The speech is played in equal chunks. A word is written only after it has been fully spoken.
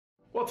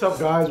What's up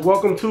guys,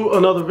 welcome to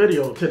another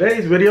video.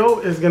 Today's video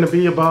is going to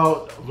be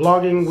about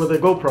vlogging with a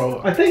GoPro.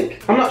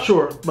 I'm not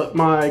sure, but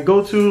my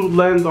go-to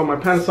lens on my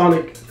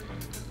Panasonic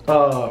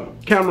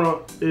camera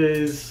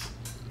is,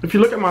 if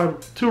you look at my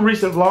two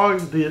recent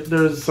vlogs,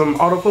 there's some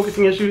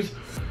autofocusing issues,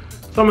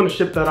 so I'm going to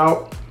ship that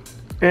out.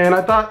 And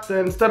I thought that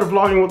instead of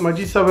vlogging with my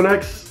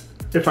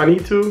G7X, if I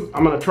need to,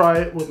 I'm going to try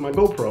it with my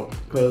GoPro,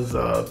 because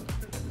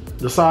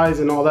the size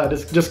and all that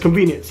is just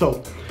convenient.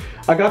 So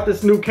I got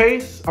this new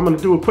case. I'm going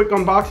to do a quick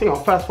unboxing.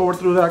 I'll fast forward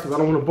through that because I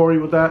don't want to bore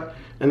you with that.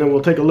 And then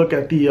we'll take a look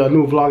at the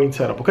new vlogging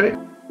setup, okay?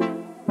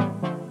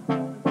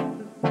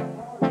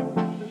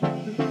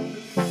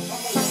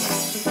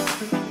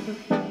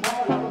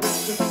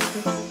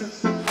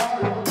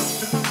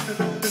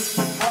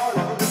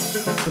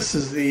 This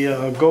is the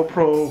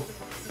GoPro.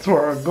 It's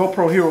for our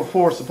GoPro Hero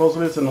 4.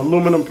 Supposedly it's an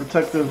aluminum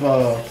protective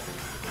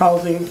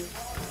housing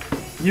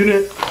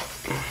unit.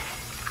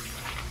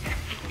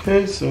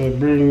 Okay, so it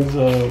brings,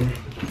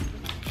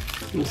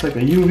 looks like a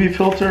UV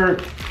filter,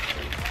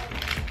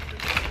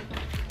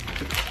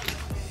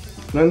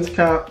 lens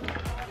cap,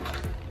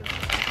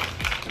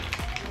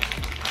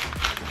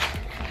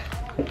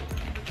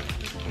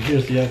 and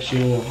here's the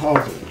actual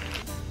housing.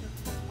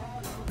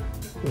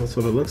 That's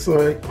what it looks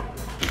like.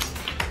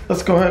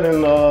 Let's go ahead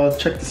and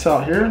check this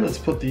out here. Let's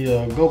put the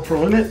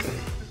GoPro in it.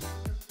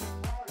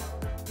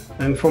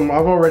 And I've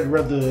already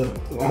read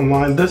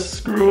online, this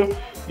screw,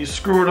 you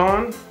screw it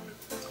on,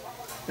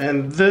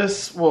 and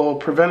this will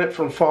prevent it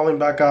from falling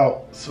back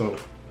out. So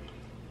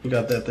you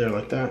got that there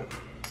like that.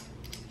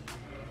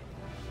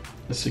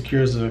 It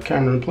secures the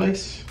camera in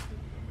place.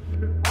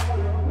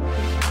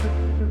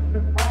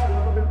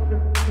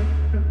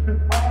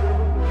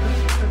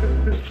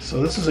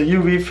 So this is a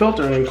UV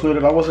filter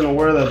included. I wasn't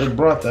aware that they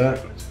brought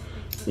that.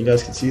 You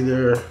guys can see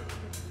there,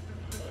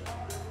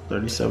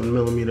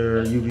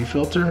 37mm UV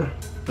filter.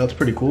 That's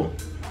pretty cool.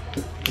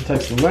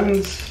 Protects the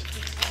lens.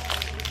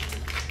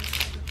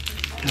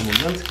 And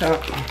the lens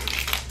cap.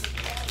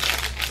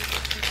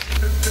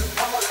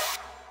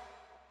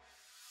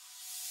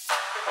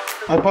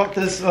 I bought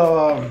this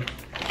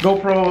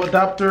GoPro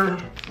adapter.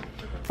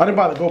 I didn't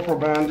buy the GoPro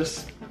band,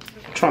 just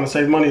trying to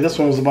save money. This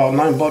one was about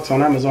 $9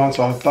 on Amazon,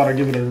 so I thought I'd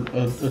give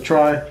it a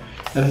try.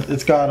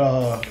 It's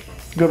got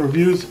good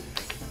reviews,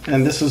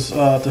 and this is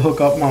to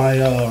hook up my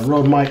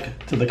Rode mic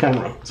to the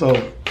camera. So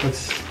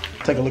let's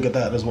take a look at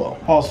that as well.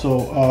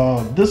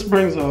 Also, this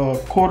brings a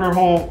 1/4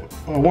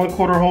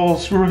 hole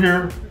screw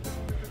here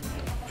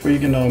where you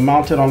can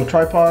mount it on the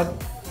tripod.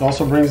 It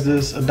also brings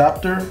this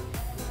adapter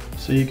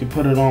so you can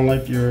put it on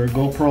like your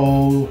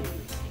GoPro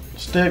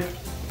stick,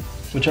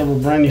 whichever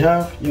brand you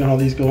have. You know how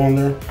these go on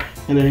there.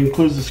 And it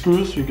includes the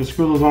screws, so you can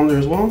screw those on there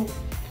as well.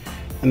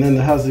 And then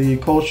it has the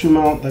cold shoe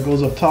mount that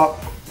goes up top.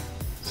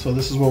 So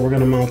this is where we're going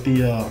to mount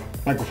the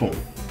microphone.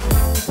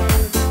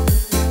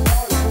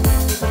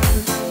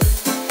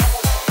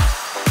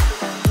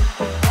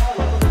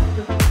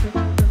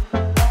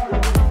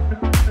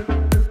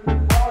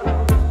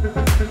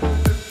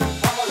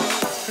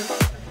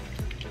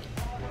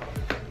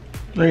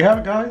 There you have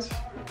it, guys.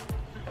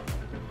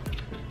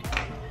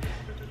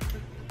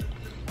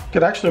 You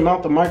could actually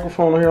mount the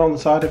microphone here on the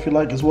side if you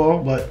like as well,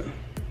 but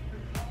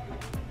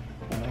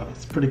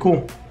it's pretty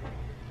cool.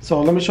 So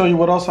let me show you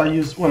what else I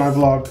use when I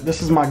vlog.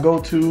 This is my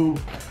go-to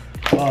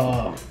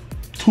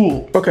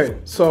tool. Okay,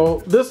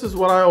 so this is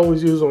what I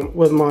always use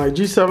with my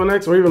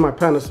G7X or even my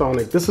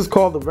Panasonic. This is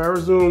called the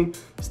VariZoom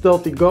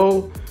Stealthy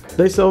Go.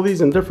 They sell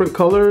these in different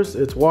colors.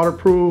 It's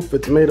waterproof.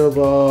 It's made of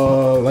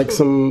like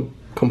some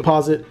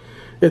composite.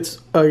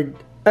 It's an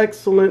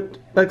excellent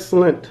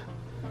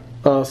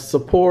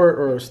support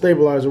or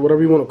stabilizer,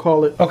 whatever you want to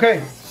call it.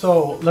 Okay,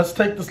 so let's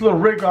take this little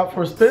rig out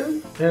for a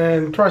spin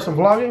and try some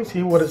vlogging,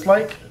 see what it's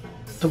like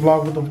to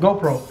vlog with the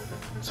GoPro.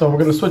 So we're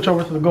going to switch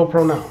over to the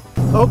GoPro now.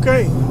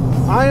 Okay,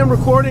 I am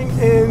recording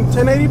in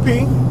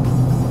 1080p,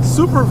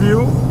 super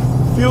view,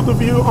 field of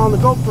view on the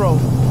GoPro.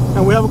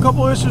 And we have a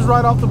couple issues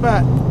right off the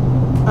bat.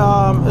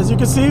 As you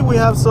can see, we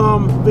have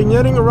some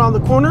vignetting around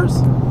the corners,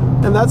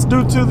 and that's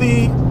due to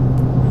the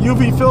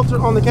UV filter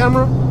on the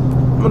camera.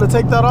 I'm going to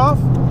take that off.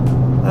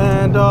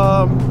 And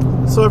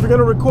so if you're going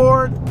to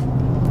record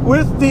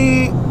with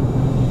the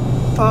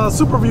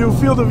super view,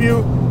 field of view,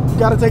 you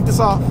got to take this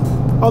off.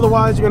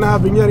 Otherwise, you're going to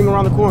have vignetting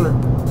around the corner.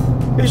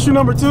 Issue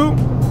number 2,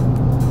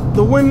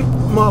 the wind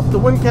muff, the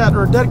wind cat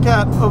or dead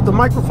cat of the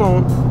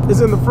microphone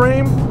is in the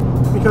frame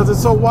because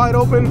it's so wide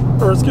open,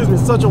 or excuse me,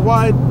 such a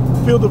wide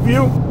field of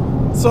view.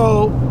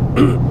 So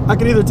I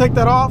can either take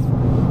that off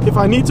if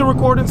I need to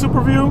record in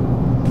super view,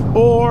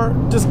 or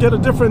just get a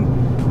different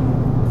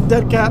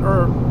dead cat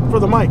or for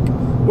the mic,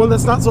 one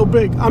that's not so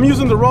big. I'm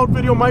using the Rode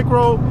Video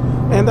Micro,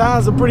 and that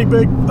has a pretty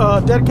big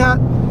dead cat,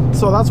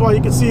 so that's why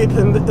you can see it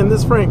in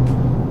this frame.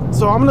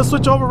 So I'm going to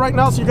switch over right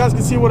now so you guys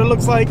can see what it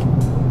looks like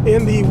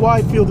in the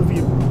wide field of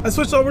view. I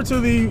switched over to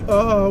the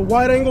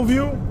wide angle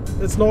view.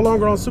 It's no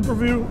longer on super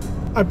view.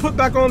 I put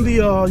back on the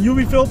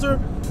UV filter,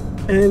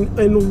 and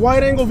in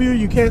wide angle view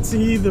you can't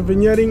see the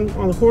vignetting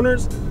on the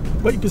corners,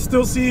 but you can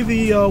still see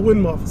the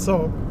wind muff.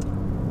 So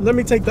let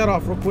me take that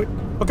off real quick.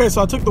 Okay,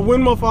 so I took the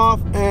wind muff off,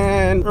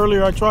 and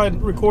earlier I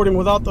tried recording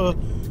without the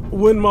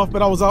wind muff,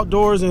 but I was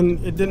outdoors and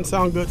it didn't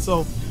sound good.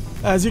 So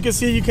as you can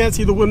see, you can't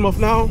see the wind muff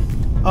now.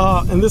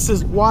 And this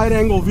is wide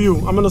angle view.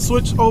 I'm gonna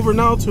switch over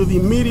now to the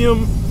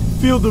medium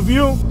field of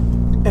view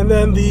and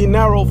then the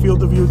narrow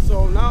field of view.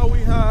 So now we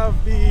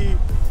have the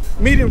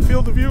medium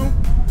field of view,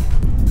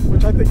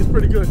 which I think is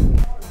pretty good.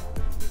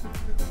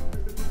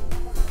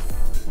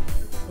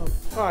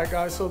 All right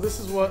guys, so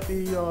this is what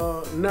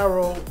the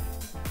narrow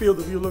field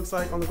of view looks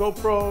like on the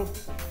GoPro.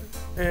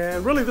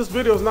 And really this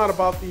video is not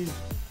about these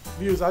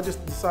views. I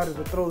just decided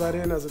to throw that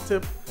in as a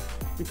tip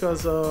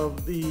because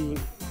of the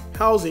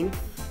housing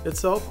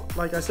itself.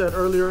 Like I said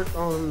earlier,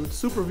 on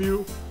Super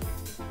View,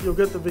 you'll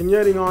get the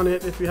vignetting on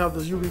it if you have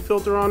the UV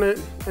filter on it,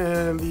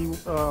 and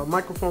the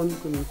microphone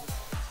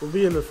will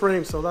be in the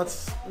frame. So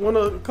that's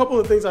a couple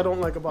of things I don't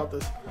like about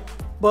this.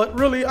 But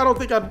really, I don't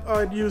think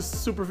I'd use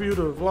Super View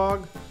to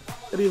vlog.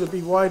 It'd either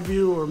be wide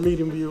view or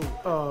medium view,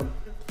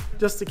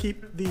 just to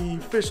keep the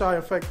fisheye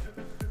effect,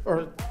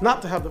 or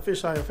not to have the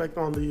fisheye effect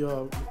on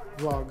the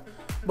vlog.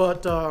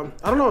 But I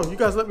don't know, you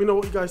guys let me know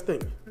what you guys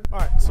think. All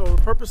right, so the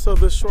purpose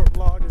of this short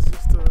vlog is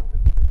just to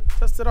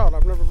test it out.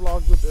 I've never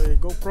vlogged with a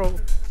GoPro,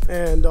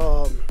 and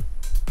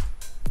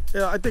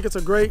yeah, I think it's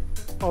a great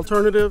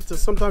alternative to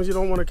sometimes you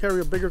don't want to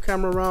carry a bigger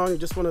camera around. You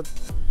just want to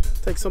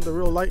take something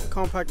real light and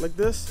compact like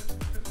this.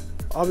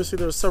 Obviously,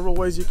 there's several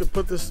ways you could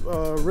put this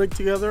rig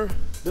together.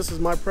 This is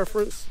my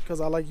preference because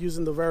I like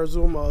using the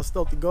VariZoom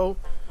Stealthy Go.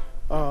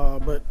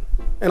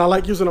 And I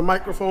like using a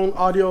microphone.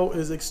 Audio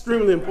is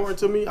extremely important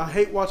to me. I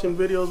hate watching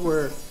videos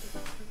where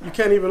you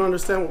can't even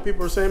understand what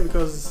people are saying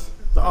because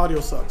the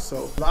audio sucks.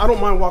 So I don't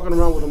mind walking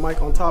around with a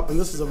mic on top, and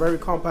this is a very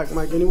compact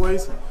mic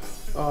anyways.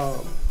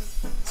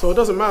 So it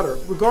doesn't matter.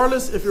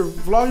 Regardless if you're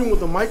vlogging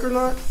with a mic or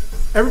not,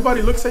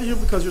 everybody looks at you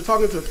because you're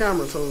talking to a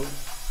camera, so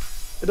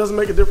it doesn't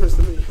make a difference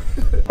to me.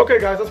 Okay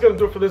guys, that's gonna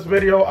do it for this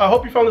video. I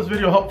hope you found this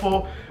video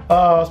helpful,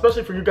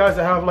 especially for you guys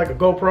that have like a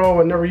GoPro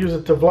and never use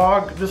it to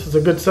vlog. This is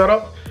a good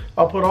setup.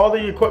 I'll put all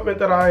the equipment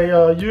that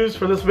I use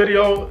for this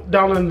video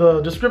down in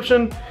the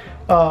description.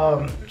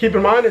 Keep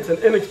in mind, it's an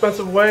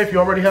inexpensive way if you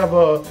already have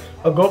a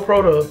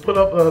GoPro to put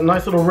up a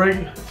nice little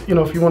rig, you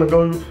know, if you want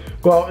to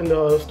go out and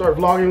start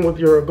vlogging with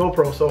your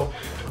GoPro. So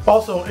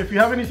also, if you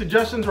have any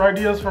suggestions or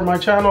ideas for my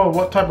channel,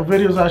 what type of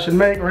videos I should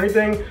make or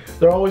anything,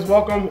 they're always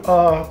welcome.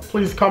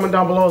 Please comment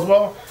down below as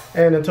well.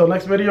 And until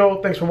next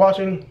video, thanks for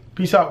watching.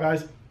 Peace out,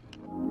 guys.